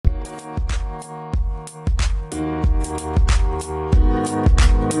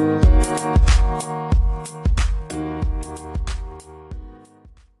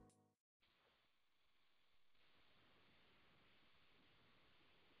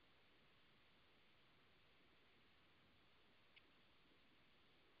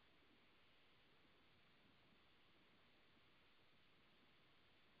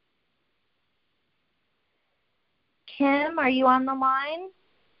Kim, are you on the line?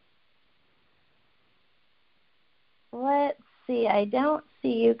 Let's see. I don't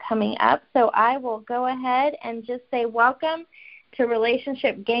see you coming up, so I will go ahead and just say welcome to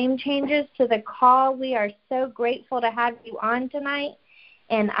Relationship Game Changers, to the call. We are so grateful to have you on tonight,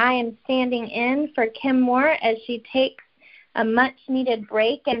 and I am standing in for Kim Moore as she takes a much-needed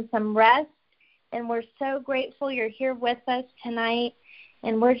break and some rest, and we're so grateful you're here with us tonight,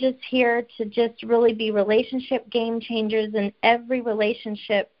 and we're just here to just really be relationship game changers in every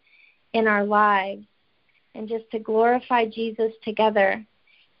relationship in our lives, and just to glorify Jesus together.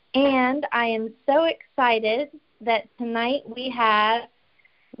 And I am so excited that tonight we have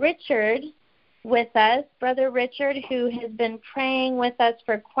Richard with us, Brother Richard, who has been praying with us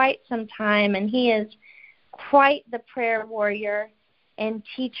for quite some time, and he is quite the prayer warrior and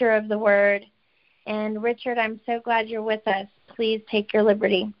teacher of the Word. And Richard, I'm so glad you're with us. Please take your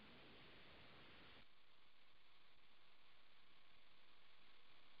liberty.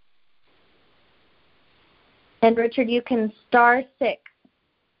 And Richard, you can *6.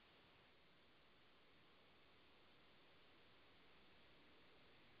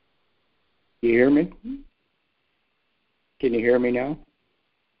 You hear me? Can you hear me now?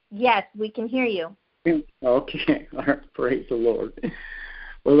 Yes, we can hear you. Okay. All right. Praise the Lord.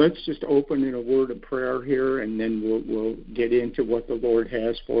 Well, let's just open in a word of prayer here, and then we'll get into what the Lord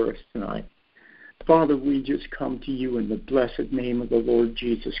has for us tonight. Father, we just come to you in the blessed name of the Lord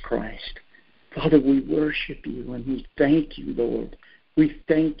Jesus Christ. Father, we worship you and we thank you, Lord. We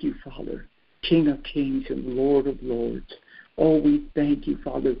thank you, Father, King of kings and Lord of lords. Oh, we thank you,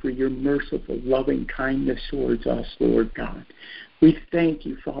 Father, for your merciful, loving kindness towards us, Lord God. We thank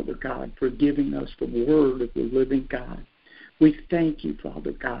you, Father God, for giving us the word of the living God. We thank you,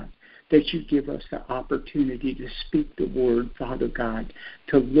 Father God, that you give us the opportunity to speak the word, Father God,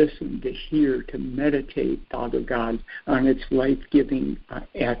 to listen, to hear, to meditate, Father God, on its life-giving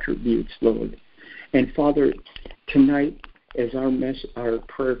attributes, Lord. And Father, tonight, as our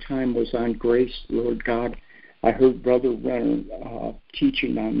prayer time was on grace, Lord God, I heard Brother Renner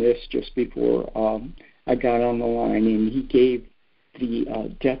teaching on this just before I got on the line, and he gave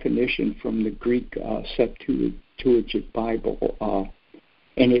the definition from the Greek Septuagint Bible,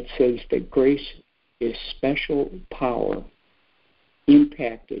 and it says that grace is special power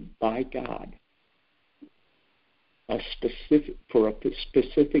impacted by God for a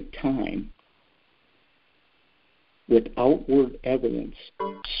specific time with outward evidence,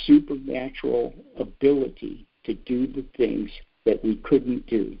 supernatural ability to do the things that we couldn't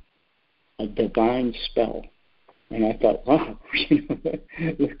do, a divine spell. And I thought, wow,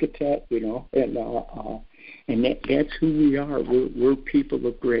 look at that, and that's who we are. We're people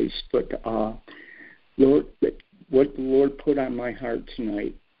of grace. But Lord, what the Lord put on my heart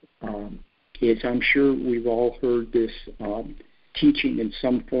tonight is, I'm sure we've all heard this teaching in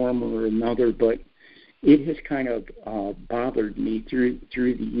some form or another, but it has kind of bothered me through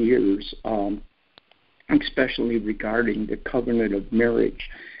the years, especially regarding the covenant of marriage.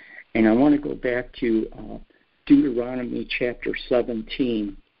 And I want to go back to Deuteronomy chapter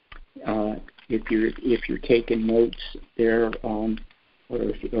 17. If you're taking notes there, or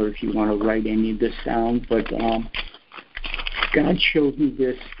if you want to write any of this down, but God showed me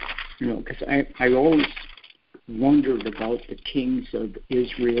this, because I always wondered about the kings of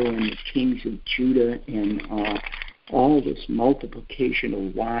Israel and the kings of Judah and all this multiplication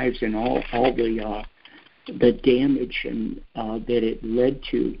of wives and all the damage and that it led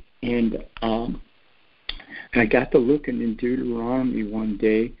to. And I got to looking in Deuteronomy one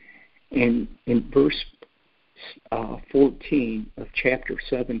day, and in verse 14 of chapter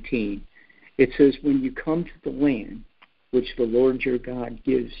 17, it says, when you come to the land which the Lord your God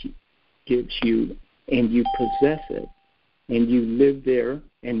gives you, and you possess it, and you live there,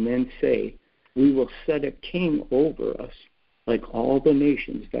 and then say, we will set a king over us like all the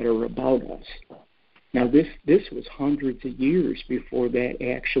nations that are about us. Now, this was hundreds of years before that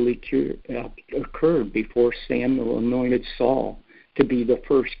actually occurred, before Samuel anointed Saul to be the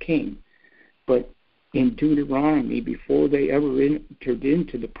first king. But in Deuteronomy, before they ever entered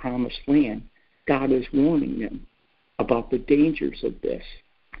into the promised land, God is warning them about the dangers of this.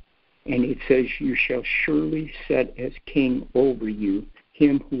 And it says, you shall surely set as king over you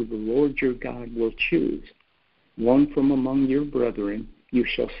him who the Lord your God will choose. One from among your brethren you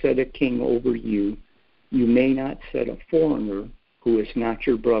shall set a king over you. You may not set a foreigner who is not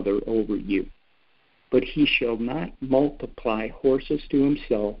your brother over you. But he shall not multiply horses to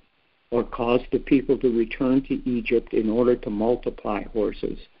himself, or cause the people to return to Egypt in order to multiply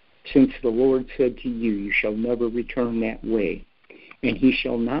horses, since the Lord said to you, you shall never return that way. And he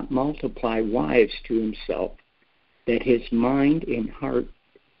shall not multiply wives to himself, that his mind and heart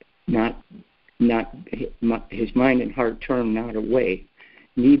his mind and heart turn not away,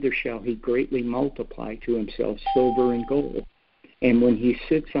 neither shall he greatly multiply to himself silver and gold. And when he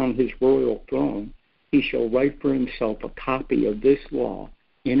sits on his royal throne, he shall write for himself a copy of this law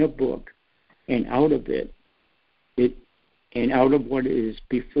in a book, and out of what is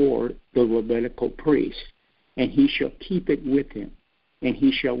before the Levitical priest, and he shall keep it with him, and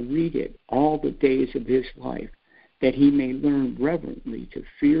he shall read it all the days of his life, that he may learn reverently to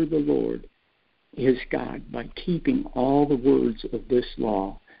fear the Lord his God by keeping all the words of this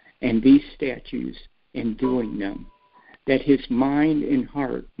law and these statutes and doing them, that his mind and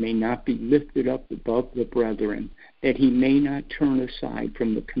heart may not be lifted up above the brethren, that he may not turn aside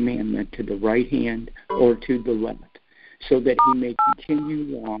from the commandment to the right hand or to the left, so that he may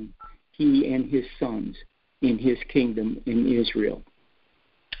continue long, he and his sons, in his kingdom in Israel.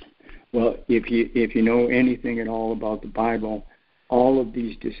 Well, if you know anything at all about the Bible, all of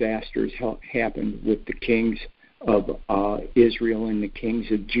these disasters happened with the kings of Israel and the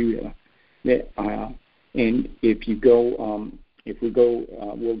kings of Judah. And if we go, we'll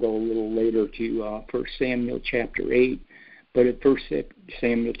go a little later to 1 Samuel chapter 8. But at 1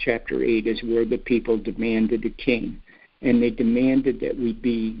 Samuel chapter 8 is where the people demanded a king, and they demanded that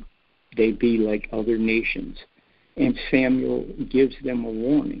they be like other nations. And Samuel gives them a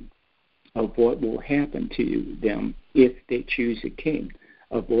warning of what will happen to them if they choose a king,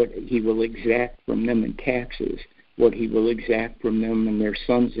 of what he will exact from them in taxes, what he will exact from them and their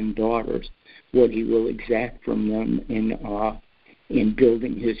sons and daughters, what he will exact from them in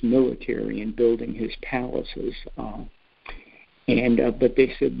building his military and building his palaces. But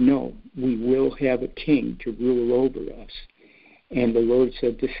they said, no, we will have a king to rule over us. And the Lord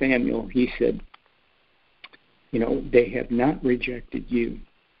said to Samuel, he said, they have not rejected you,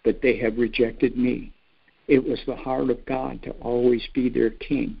 but they have rejected me. It was the heart of God to always be their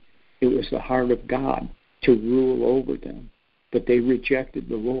king. It was the heart of God to rule over them, but they rejected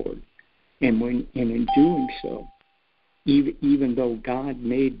the Lord. And in doing so, even though God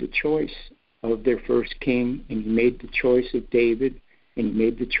made the choice of their first king, and he made the choice of David, and he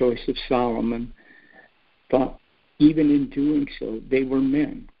made the choice of Solomon, but even in doing so, they were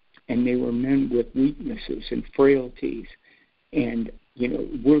men, and they were men with weaknesses and frailties. And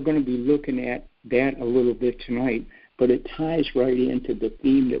we're going to be looking at that a little bit tonight, but it ties right into the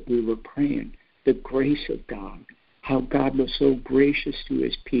theme that we were praying, the grace of God, how God was so gracious to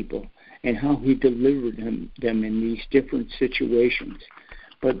his people, and how he delivered them in these different situations.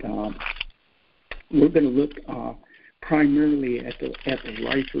 But we're going to look primarily at the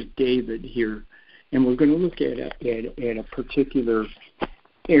life of David here, and we're going to look at a particular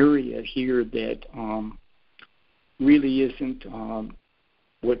area here that really isn't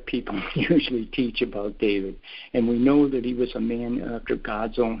what people usually teach about David. And we know that he was a man after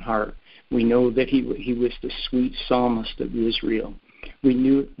God's own heart. We know that he was the sweet psalmist of Israel. We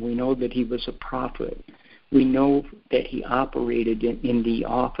know that he was a prophet. We know that he operated in the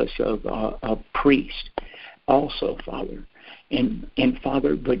office of a priest, also, Father. And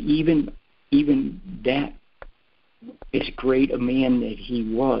Father, but even that, as great a man that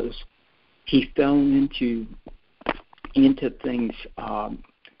he was, he fell into things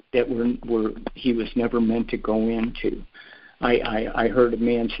that were he was never meant to go into. I heard a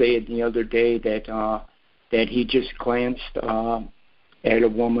man say it the other day that he just glanced at a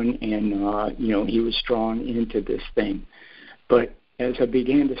woman and he was drawn into this thing. But as I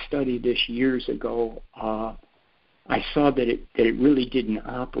began to study this years ago, I saw that it really didn't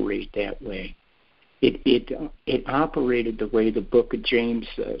operate that way. It operated the way the book of James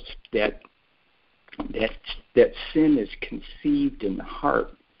says, that sin is conceived in the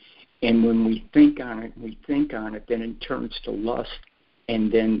heart, and when we think on it, then it turns to lust,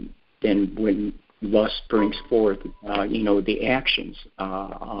 and then when lust brings forth, the actions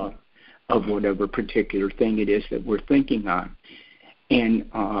of whatever particular thing it is that we're thinking on. And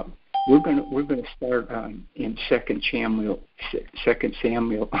we're going to start in 2 Samuel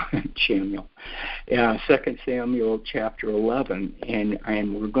chapter 11,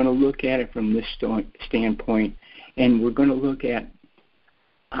 and we're going to look at it from this standpoint, and we're going to look at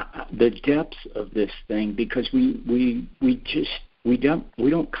the depths of this thing, because we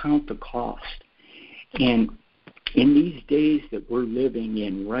don't count the cost. And in these days that we're living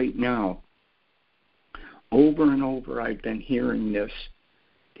in right now, over and over I've been hearing this.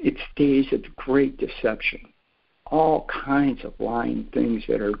 It's days of great deception, all kinds of lying things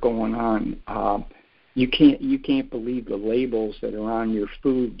that are going on. You can't believe the labels that are on your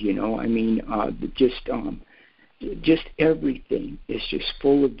food. Just everything is just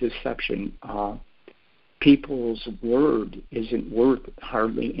full of deception. people's word isn't worth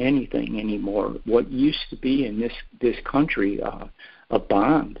hardly anything anymore. What used to be in this country a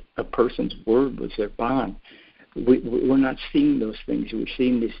bond, a person's word was their bond. We're not seeing those things. We're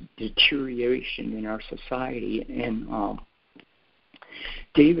seeing this deterioration in our society. And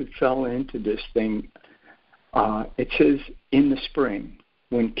David fell into this thing. It says, in the spring,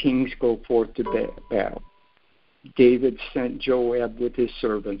 when kings go forth to battle, David sent Joab with his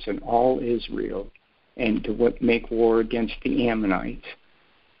servants and all Israel and to make war against the Ammonites.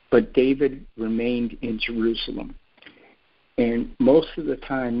 But David remained in Jerusalem. And most of the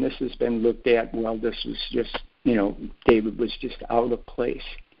time this has been looked at, well, this was just, David was just out of place.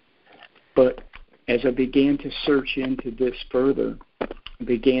 But as I began to search into this further, I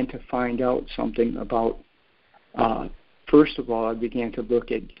began to find out something about, first of all, I began to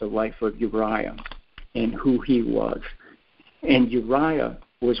look at the life of Uriah and who he was. And Uriah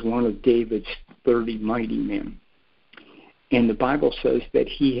was one of David's 30 mighty men. And the Bible says that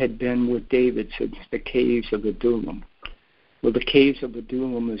he had been with David since the caves of Adullam. Well, the caves of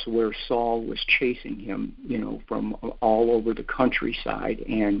Adullam is where Saul was chasing him, from all over the countryside,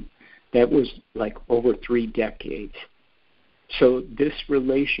 and that was like over 3 decades. So this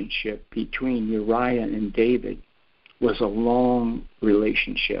relationship between Uriah and David was a long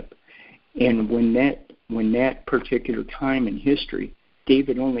relationship. And when that particular time in history,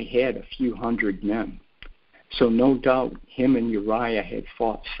 David only had a few hundred men. So no doubt him and Uriah had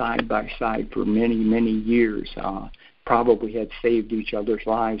fought side by side for many, many years, probably had saved each other's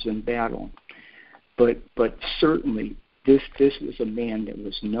lives in battle. But certainly this was a man that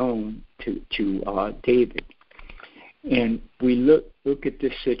was known to David. And we look at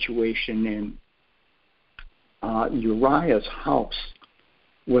this situation, and Uriah's house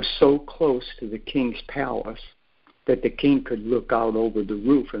was so close to the king's palace that the king could look out over the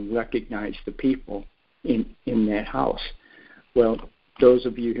roof and recognize the people in that house. Well, those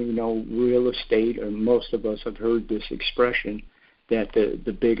of you who know real estate, or most of us have heard this expression, that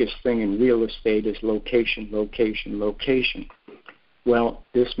the biggest thing in real estate is location, location, location. Well,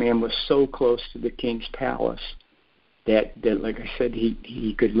 this man was so close to the king's palace that like I said,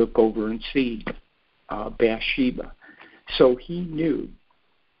 he could look over and see Bathsheba. So he knew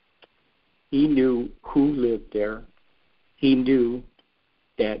who lived there. He knew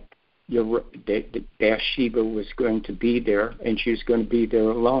that Bathsheba was going to be there, and she was going to be there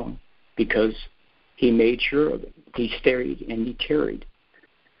alone, because he made sure of it. He stayed and he tarried.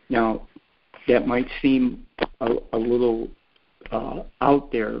 Now, that might seem a little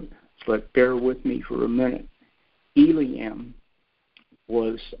out there, but bear with me for a minute. Eliam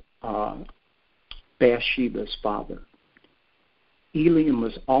was Bathsheba's father. Eliam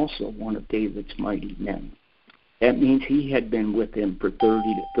was also one of David's mighty men. That means he had been with him for 30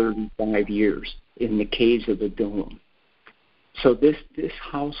 to 35 years in the caves of Adullam. So this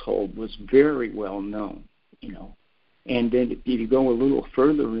household was very well known, And then if you go a little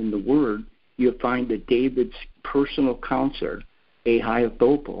further in the Word, you'll find that David's personal counselor,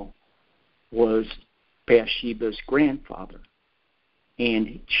 Ahithophel, was Bathsheba's grandfather.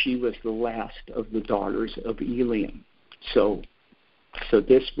 And she was the last of the daughters of Eliam. So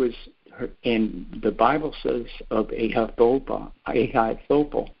this was her, and the Bible says of Ahithophel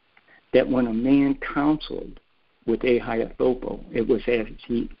that when a man counseled with Ahithophel, it was as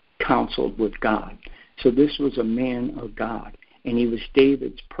he counseled with God. So this was a man of God, and he was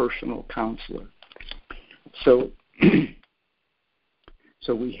David's personal counselor. So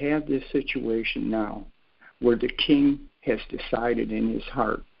we have this situation now where the king has decided in his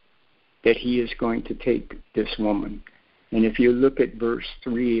heart that he is going to take this woman. And if you look at verse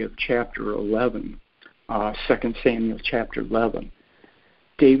 3 of chapter 11, 2 Samuel chapter 11,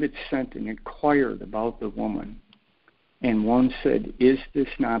 David sent and inquired about the woman. And one said, "Is this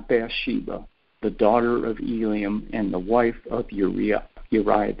not Bathsheba, the daughter of Eliam and the wife of Uriah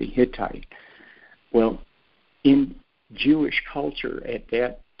the Hittite?" Well, in Jewish culture at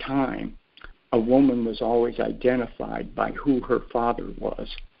that time, a woman was always identified by who her father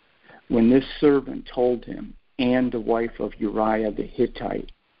was. When this servant told him, "and the wife of Uriah the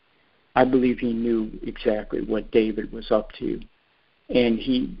Hittite," I believe he knew exactly what David was up to. And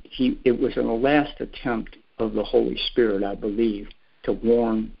it was a last attempt of the Holy Spirit, I believe, to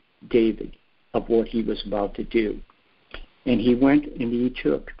warn David of what he was about to do. And he went and he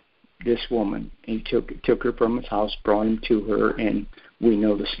took this woman, and he took her from his house, brought him to her, and we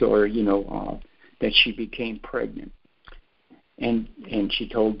know the story, that she became pregnant. And she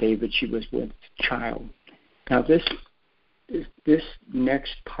told David she was with child. Now this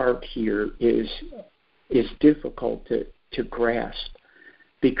next part here is difficult to grasp,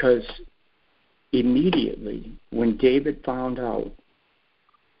 because immediately when David found out,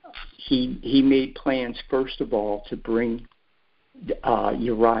 he made plans, first of all, to bring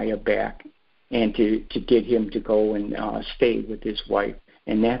Uriah back and to get him to go and stay with his wife.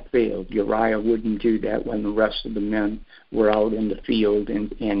 And that failed. Uriah wouldn't do that when the rest of the men were out in the field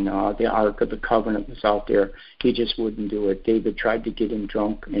and the Ark of the Covenant was out there. He just wouldn't do it. David tried to get him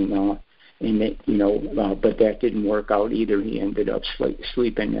drunk, but that didn't work out either. He ended up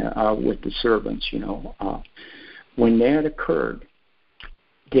sleeping with the servants. When that occurred,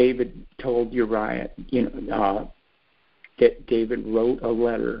 David told Uriah, that David wrote a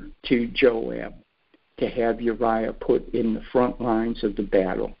letter to Joab to have Uriah put in the front lines of the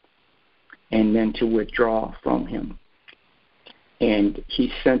battle and then to withdraw from him. And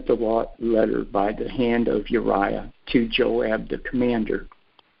he sent the letter by the hand of Uriah to Joab, the commander.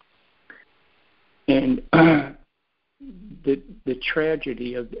 And the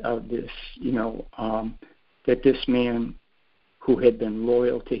tragedy of this, that this man who had been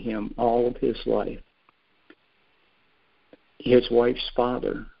loyal to him all of his life, his wife's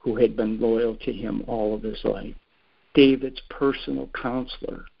father, who had been loyal to him all of his life, David's personal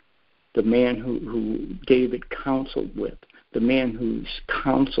counselor, the man who David counseled with, the man whose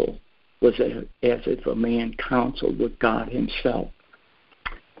counsel was as if a man counseled with God himself.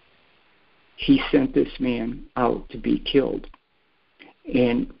 He sent this man out to be killed.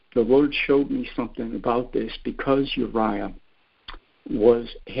 And the Lord showed me something about this because Uriah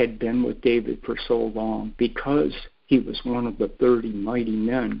had been with David for so long, because he was one of the 30 mighty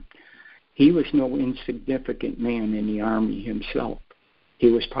men. He was no insignificant man in the army himself.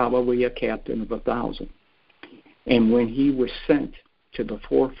 He was probably a captain of 1,000. And when he was sent to the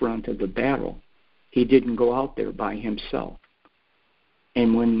forefront of the battle, he didn't go out there by himself.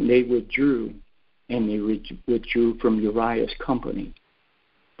 And when they withdrew, from Uriah's company,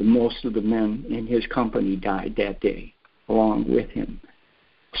 most of the men in his company died that day along with him.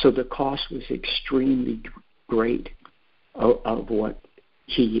 So the cost was extremely great of what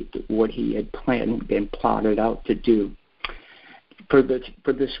he had planned and plotted out to do. For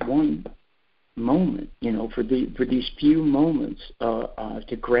this one moment, for these few moments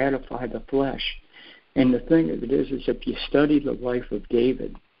to gratify the flesh. And the thing of it is if you study the life of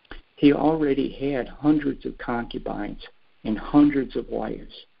David, he already had hundreds of concubines and hundreds of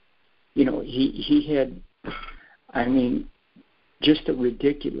wives. He had, just a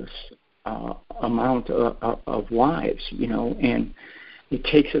ridiculous amount of wives, and it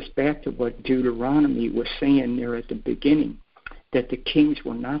takes us back to what Deuteronomy was saying there at the beginning, that the kings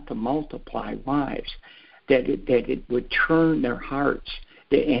were not to multiply wives, that it would turn their hearts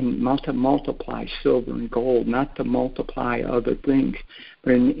and multiply silver and gold, not to multiply other things.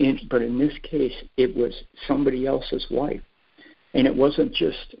 But in this case, it was somebody else's wife, and it wasn't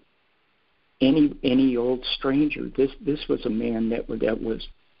just any old stranger. This was a man that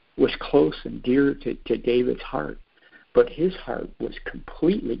was close and dear to David's heart, but his heart was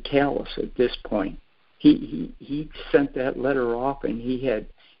completely callous at this point. He sent that letter off, and he had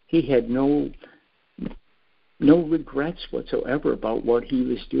no regrets whatsoever about what he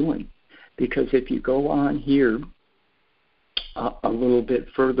was doing, because if you go on here a little bit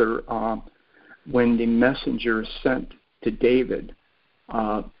further, when the messenger sent to David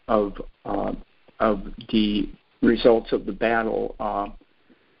of the results of the battle,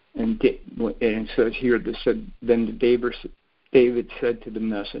 and it says here, then David said to the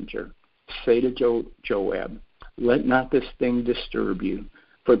messenger, "Say to Joab, let not this thing disturb you,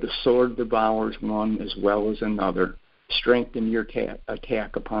 for the sword devours one as well as another. Strengthen your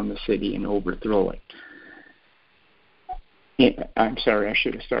attack upon the city and overthrow it." I'm sorry, I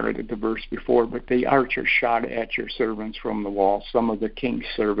should have started at the verse before, but the archer shot at your servants from the wall. Some of the king's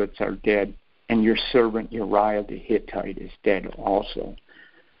servants are dead, and your servant Uriah the Hittite is dead also.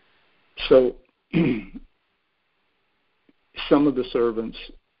 So some of the servants,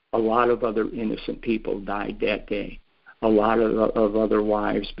 a lot of other innocent people died that day. A lot of other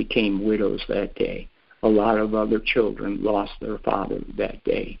wives became widows that day. A lot of other children lost their father that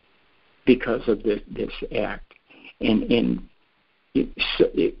day because of this act. And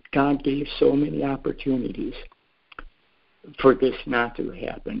God gave so many opportunities for this not to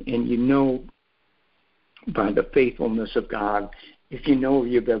happen. And by the faithfulness of God, if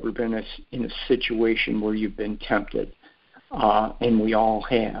you've ever been in a situation where you've been tempted, and we all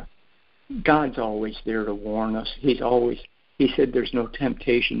have, God's always there to warn us. He said there's no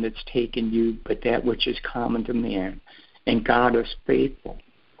temptation that's taken you but that which is common to man. And God is faithful,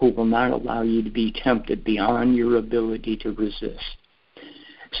 who will not allow you to be tempted beyond your ability to resist.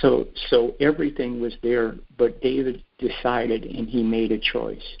 So everything was there, but David decided and he made a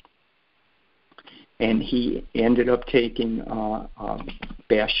choice. and he ended up taking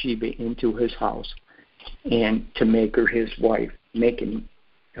Bathsheba into his house and to make her his wife, making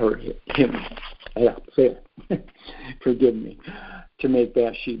her forgive me, to make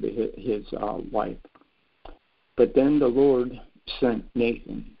Bathsheba his wife. But then the Lord sent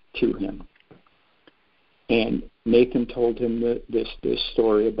Nathan to him, and Nathan told him this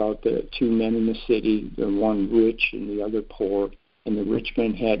story about the two men in the city, the one rich and the other poor. And the rich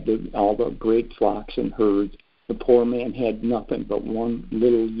man had all the great flocks and herds. The poor man had nothing but one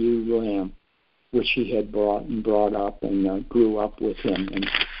little ewe lamb, which he had brought up and grew up with him.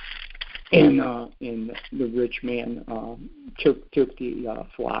 And the rich man took the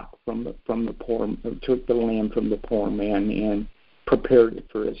flock from the poor, took the lamb from the poor man and prepared it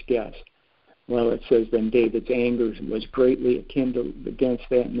for his guest. Well, it says then David's anger was greatly kindled against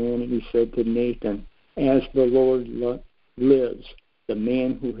that man, and he said to Nathan, "As the Lord lives, the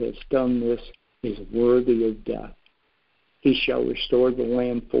man who has done this is worthy of death. He shall restore the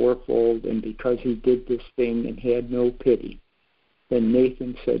lamb fourfold, and because he did this thing and had no pity." Then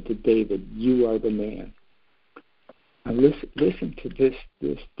Nathan said to David, "You are the man." Now listen to this.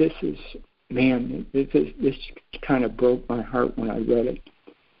 This is, man, this kind of broke my heart when I read it.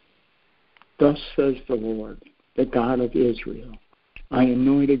 Thus says the Lord, the God of Israel, I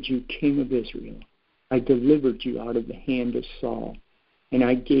anointed you king of Israel. I delivered you out of the hand of Saul, and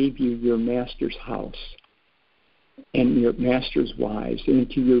I gave you your master's house and your master's wives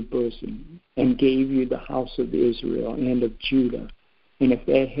into your bosom, and gave you the house of Israel and of Judah. And if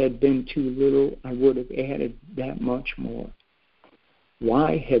that had been too little, I would have added that much more.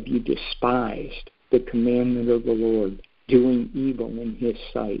 Why have you despised the commandment of the Lord, doing evil in his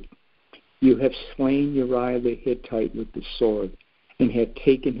sight? You have slain Uriah the Hittite with the sword, and have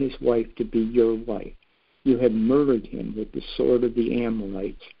taken his wife to be your wife. You have murdered him with the sword of the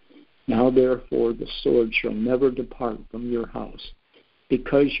Amorites. Now therefore the sword shall never depart from your house,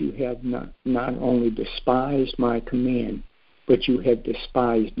 because you have not only despised my command, but you have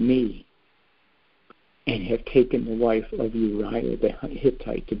despised me, and have taken the wife of Uriah the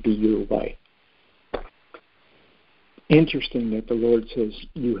Hittite to be your wife. Interesting that the Lord says,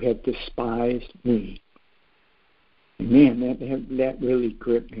 you have despised me. And man, that really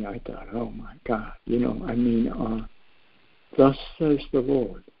gripped me. I thought, oh my God. Thus says the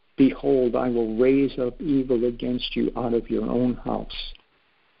Lord, behold, I will raise up evil against you out of your own house.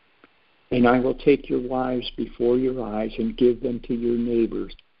 And I will take your wives before your eyes and give them to your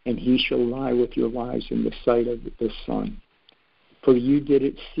neighbors, and he shall lie with your wives in the sight of the sun. For you did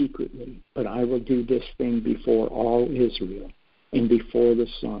it secretly, but I will do this thing before all Israel and before the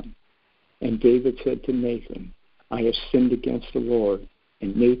sun. And David said to Nathan, I have sinned against the Lord.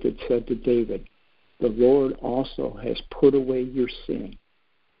 And Nathan said to David, the Lord also has put away your sin.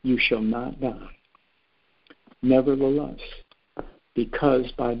 You shall not die. Nevertheless,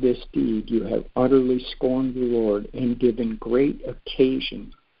 because by this deed you have utterly scorned the Lord and given great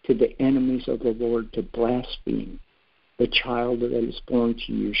occasion to the enemies of the Lord to blaspheme, the child that is born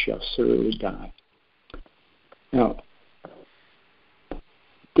to you shall surely die. Now,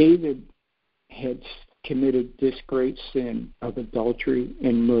 David had committed this great sin of adultery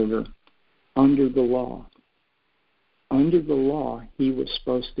and murder under the law. Under the law, he was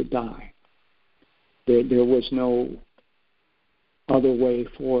supposed to die. There was no other way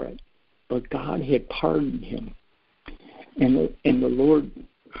for it. But God had pardoned him. And the Lord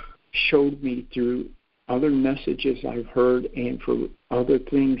showed me through other messages I've heard and for other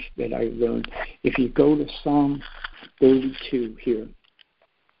things that I learned. If you go to Psalm 32 here,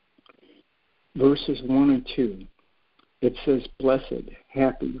 verses 1 and 2, it says, blessed,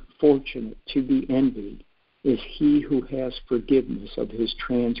 happy, fortunate, to be envied is he who has forgiveness of his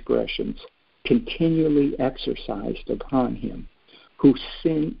transgressions, continually exercised upon him, whose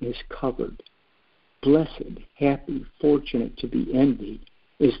sin is covered. Blessed, happy, fortunate, to be envied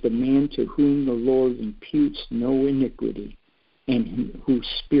is the man to whom the Lord imputes no iniquity, and in whose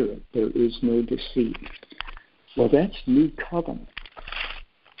spirit there is no deceit. Well, that's new covenant.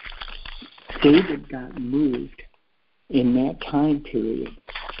 David got moved in that time period.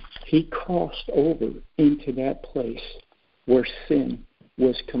 He crossed over into that place where sin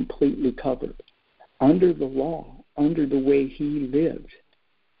was completely covered. Under the law, under the way he lived,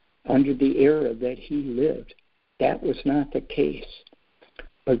 under the era that he lived, that was not the case.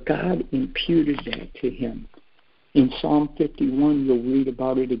 But God imputed that to him. In Psalm 51, you'll read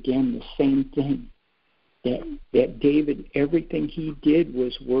about it again, the same thing. That David, everything he did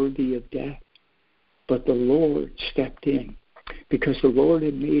was worthy of death. But the Lord stepped in, because the Lord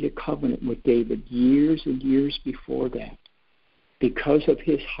had made a covenant with David years and years before that. Because of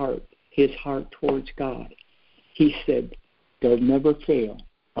his heart, his heart towards God. He said, there'll never fail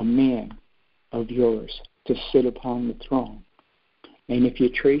a man of yours to sit upon the throne. And if you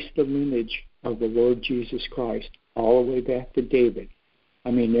trace the lineage of the Lord Jesus Christ all the way back to David,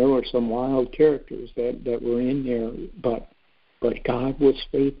 I mean, there were some wild characters that were in there, but God was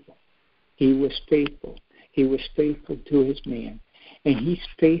faithful. He was faithful. He was faithful to his man. And he's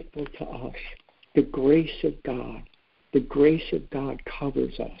faithful to us. The grace of God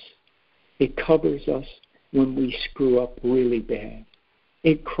covers us. It covers us when we screw up really bad.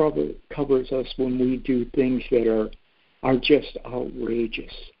 It covers us when we do things that are just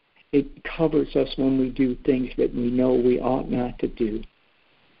outrageous. It covers us when we do things that we know we ought not to do.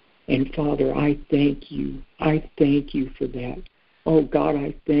 And Father, I thank you. I thank you for that. Oh God,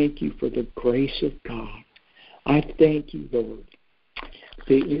 I thank you for the grace of God. I thank you, Lord.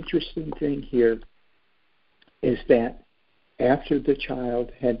 The interesting thing here is that after the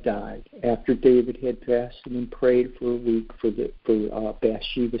child had died, after David had fasted and prayed for a week for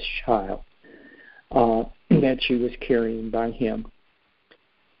Bathsheba's child that she was carrying by him,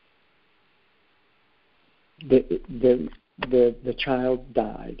 the child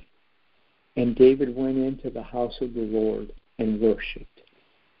died, and David went into the house of the Lord and worshipped.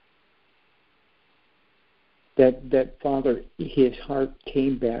 That Father, his heart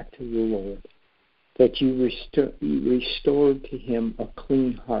came back to the Lord, that you restored to him a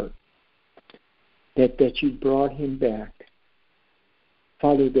clean heart, that you brought him back.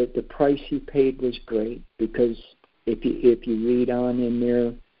 Father, that the price he paid was great, because if you read on in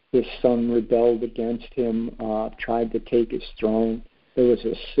there, his son rebelled against him, tried to take his throne. There was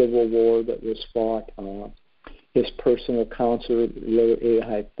a civil war that was fought. His personal counselor,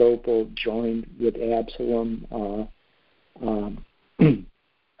 Ahithophel, joined with Absalom,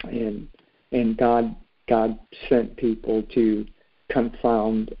 and God sent people to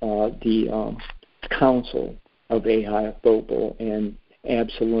confound the counsel of Ahithophel, and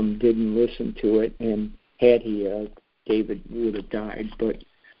Absalom didn't listen to it, and had he, David would have died.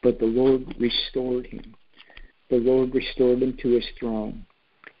 But the Lord restored him. The Lord restored him to his throne.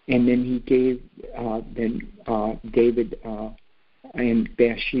 And then he gave, David and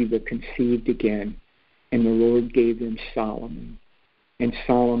Bathsheba conceived again, and the Lord gave them Solomon. And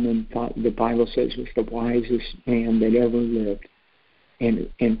Solomon, the Bible says, was the wisest man that ever lived.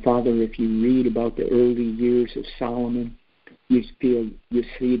 And Father, if you read about the early years of Solomon, you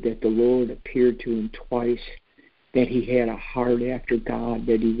see that the Lord appeared to him twice, that he had a heart after God,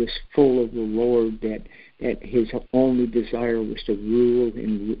 that he was full of the Lord, that his only desire was to rule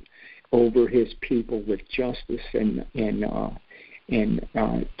over his people with justice and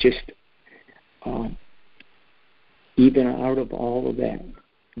even out of all of that,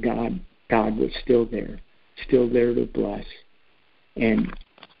 God was still there to bless. And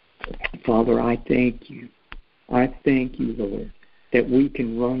Father, I thank you. I thank you, Lord, that we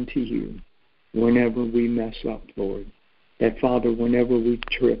can run to you whenever we mess up, Lord. That, Father, whenever we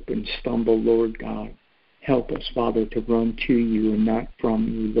trip and stumble, Lord God, help us, Father, to run to you and not from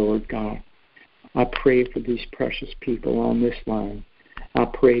you, Lord God. I pray for these precious people on this line. I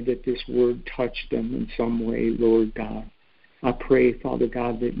pray that this word touched them in some way, Lord God. I pray, Father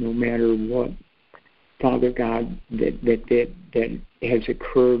God, that no matter what, Father God, that has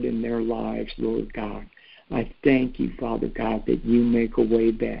occurred in their lives, Lord God, I thank you, Father God, that you make a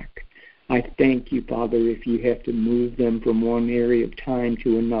way back. I thank you, Father, if you have to move them from one area of time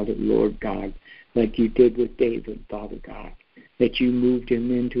to another, Lord God, like you did with David, Father God, that you moved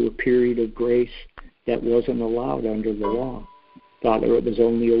him into a period of grace that wasn't allowed under the law. Father, it was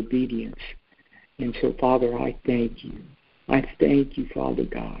only obedience. And so, Father, I thank you. I thank you, Father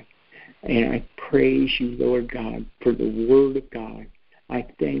God. And I praise you, Lord God, for the word of God. I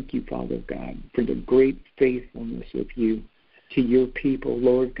thank you, Father God, for the great faithfulness of you to your people,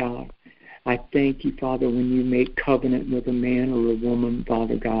 Lord God. I thank you, Father, when you make covenant with a man or a woman,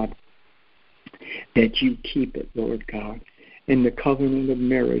 Father God, that you keep it, Lord God. And the covenant of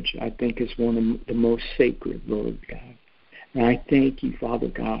marriage, I think, is one of the most sacred, Lord God. And I thank you, Father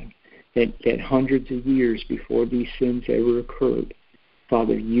God, that hundreds of years before these sins ever occurred,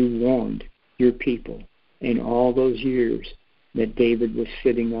 Father, you warned your people in all those years that David was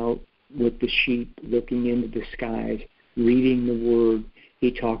sitting out with the sheep, looking into the skies, reading the Word.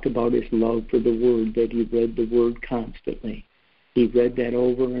 He talked about his love for the Word, that he read the Word constantly. He read that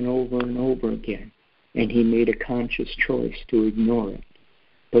over and over and over again, and he made a conscious choice to ignore it.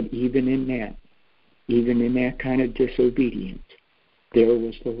 But even in that kind of disobedience, there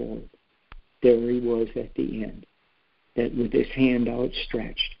was the Lord. There he was at the end, that with his hand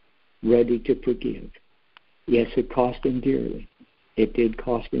outstretched, ready to forgive. Yes, it cost him dearly, It did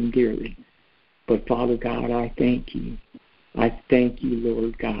cost him dearly. But, Father God, I thank you. I thank you,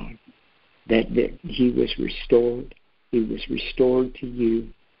 Lord God, that he was restored. He was restored to you.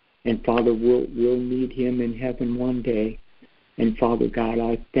 And, Father, we'll meet him in heaven one day. And, Father God,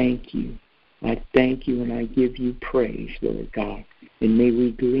 I thank you. I thank you and I give you praise, Lord God. And may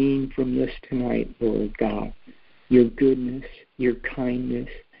we glean from this tonight, Lord God, your goodness, your kindness,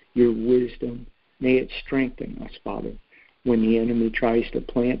 your wisdom. May it strengthen us, Father, when the enemy tries to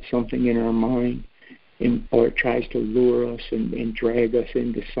plant something in our mind or tries to lure us and drag us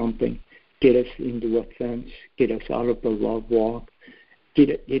into something, get us into offense, get us out of the love walk,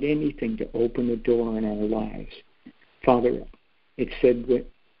 get anything to open a door in our lives. Father, it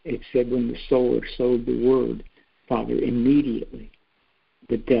said when the sower sowed the word, Father, immediately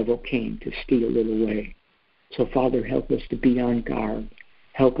the devil came to steal it away. So, Father, help us to be on guard.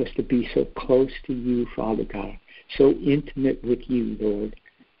 Help us to be so close to you, Father God, so intimate with you, Lord,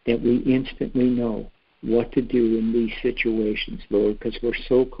 that we instantly know what to do in these situations, Lord, because we're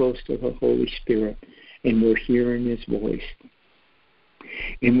so close to the Holy Spirit and we're hearing his voice.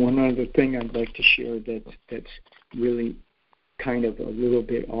 And one other thing I'd like to share that's really kind of a little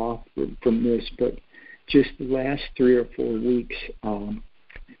bit off from this, but just the last 3 or 4 weeks,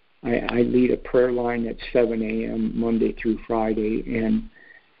 I lead a prayer line at 7 a.m. Monday through Friday, and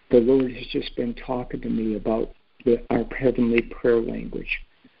the Lord has just been talking to me about our heavenly prayer language,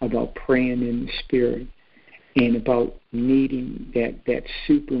 about praying in the Spirit, and about needing that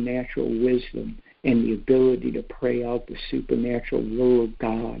supernatural wisdom and the ability to pray out the supernatural will of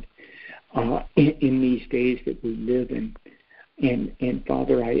God in these days that we live in. And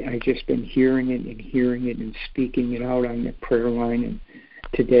Father, I just been hearing it and speaking it out on the prayer line. And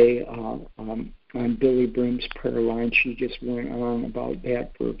today on Billy Brim's prayer line, she just went on about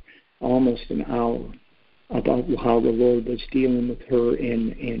that for almost an hour, about how the Lord was dealing with her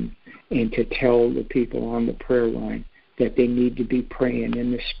and to tell the people on the prayer line that they need to be praying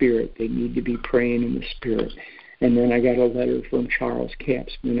in the Spirit. They need to be praying in the Spirit. And then I got a letter from Charles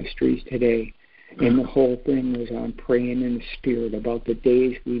Capps Ministries today, and the whole thing was on praying in the Spirit about the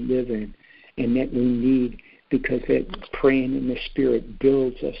days we live in and that we need, because that praying in the Spirit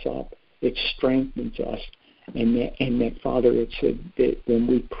builds us up. It strengthens us. And that, Father, it said that when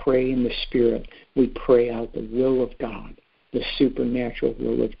we pray in the Spirit, we pray out the will of God, the supernatural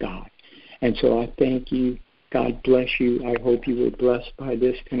will of God. And so I thank you. God bless you. I hope you were blessed by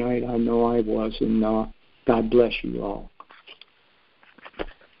this tonight. I know I was, and God bless you all.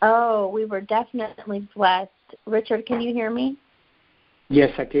 Oh, we were definitely blessed. Richard, can you hear me?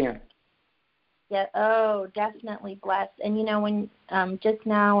 Yes, I can. Yeah. Oh, definitely blessed. And when just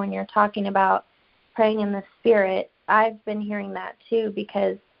now when you're talking about praying in the Spirit, I've been hearing that too,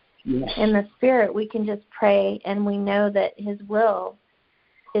 because in the Spirit we can just pray and we know that his will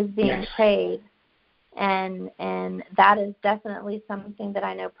is being prayed. And that is definitely something that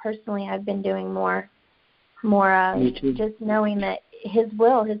I know personally I've been doing more of, just knowing that his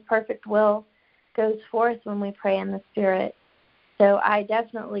will, his perfect will, goes forth when we pray in the Spirit. So I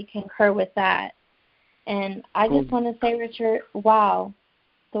definitely concur with that. And I just want to say, Richard, wow,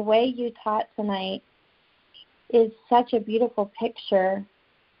 the way you taught tonight is such a beautiful picture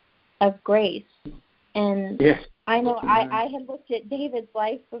of grace. And I know I had looked at David's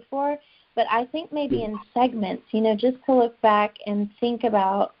life before, but I think maybe in segments, just to look back and think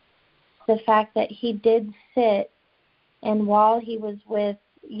about the fact that he did sit, and while he was with,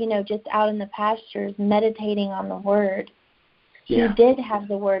 just out in the pastures meditating on the Word, he did have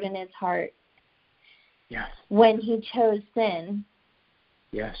the Word in his heart. Yes. When he chose sin.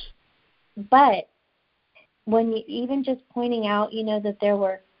 Yes. But when you even just pointing out, that there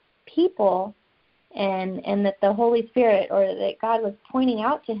were people and that the Holy Spirit, or that God was pointing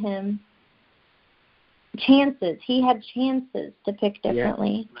out to him chances. He had chances to pick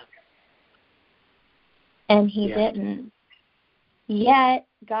differently. Yes. And he didn't. Yet,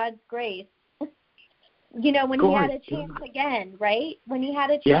 God's grace, when he had a chance again, right? When he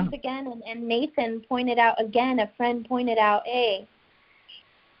had a chance again, and Nathan pointed out again, a friend pointed out, hey,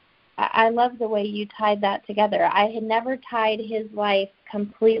 I love the way you tied that together. I had never tied his life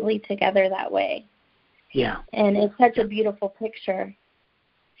completely together that way. Yeah. And it's such a beautiful picture.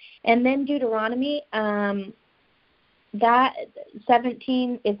 And then Deuteronomy, that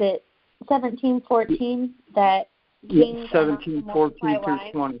 17, is it 17:14 that kings 17:14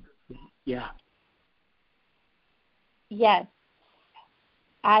 through 20. Yeah. Yes.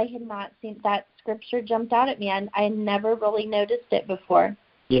 I had not seen that scripture jumped out at me. I never really noticed it before.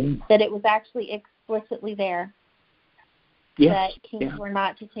 Yeah. That it was actually explicitly there. Yes. That kings were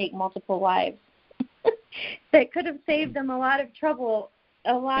not to take multiple wives. that could have saved them a lot of trouble.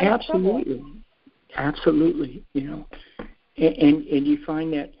 Absolutely. You know, and you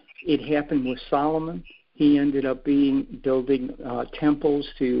find that it happened with Solomon. He ended up building temples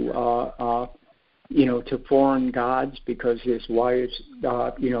to to foreign gods because his wives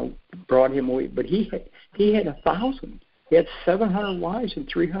brought him away. But he had 1,000. He had 700 wives and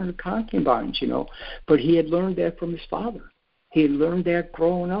 300 concubines. But he had learned that from his father. He had learned that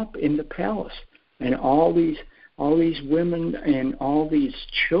growing up in the palace, and all these women and all these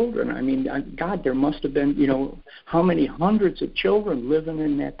children. I mean, God, there must have been, how many hundreds of children living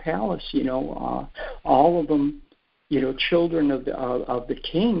in that palace, all of them, children of the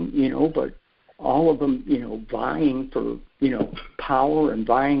king, but all of them, vying for, power and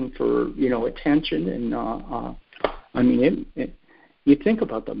vying for, attention. And, I mean, you think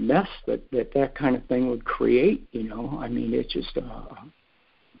about the mess that kind of thing would create, I mean, it's just...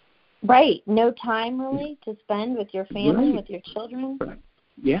 Right. No time, really, to spend with your family, right. with your children?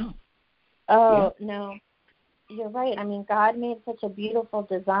 Yeah. Oh, yeah. No. You're right. I mean, God made such a beautiful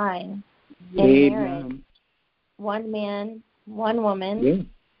design in marriage. One man, one woman.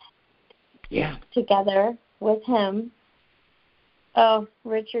 Yeah. Together with him. Oh,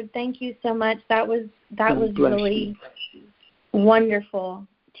 Richard, thank you so much. That was really wonderful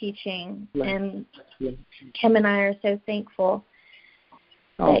teaching. And Kim and I are so thankful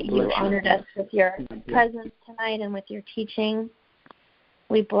that you honored us with your presence tonight and with your teaching.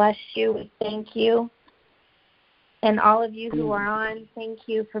 We bless you. We thank you. And all of you who are on, thank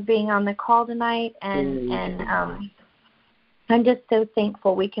you for being on the call tonight. And I'm just so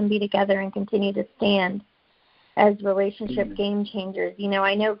thankful we can be together and continue to stand as relationship game changers.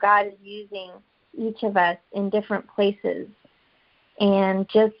 I know God is using each of us in different places. And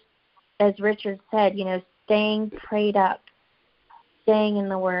just as Richard said, staying prayed up, staying in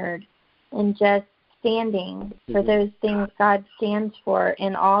the Word, and just standing for those things God stands for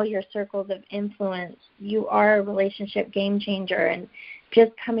in all your circles of influence. You are a relationship game changer, and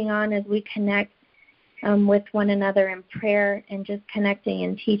just coming on as we connect with one another in prayer and just connecting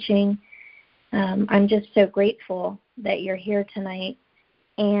and teaching. I'm just so grateful that you're here tonight.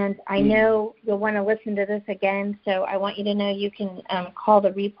 And I know you'll want to listen to this again, so I want you to know you can call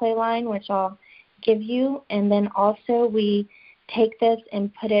the replay line, which I'll give you. And then also we take this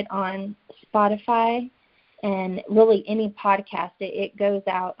and put it on Spotify and really any podcast. It goes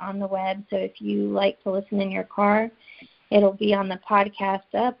out on the web, so if you like to listen in your car, it'll be on the podcast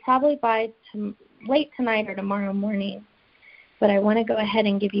probably by late tonight or tomorrow morning. But I want to go ahead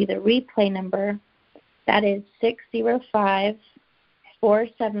and give you the replay number. That is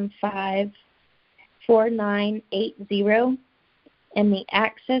 605-475-4980, and the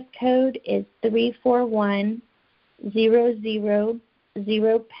access code is 341-000#,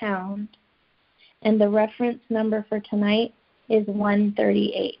 and the reference number for tonight is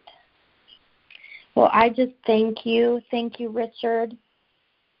 138. Well, I just thank you. Thank you, Richard.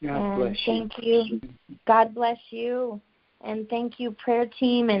 God bless you. Thank you. God bless you. And thank you, prayer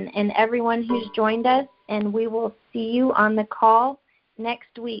team, and everyone who's joined us. And we will see you on the call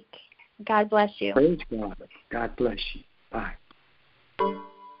next week. God bless you. Praise God. God bless you. Bye.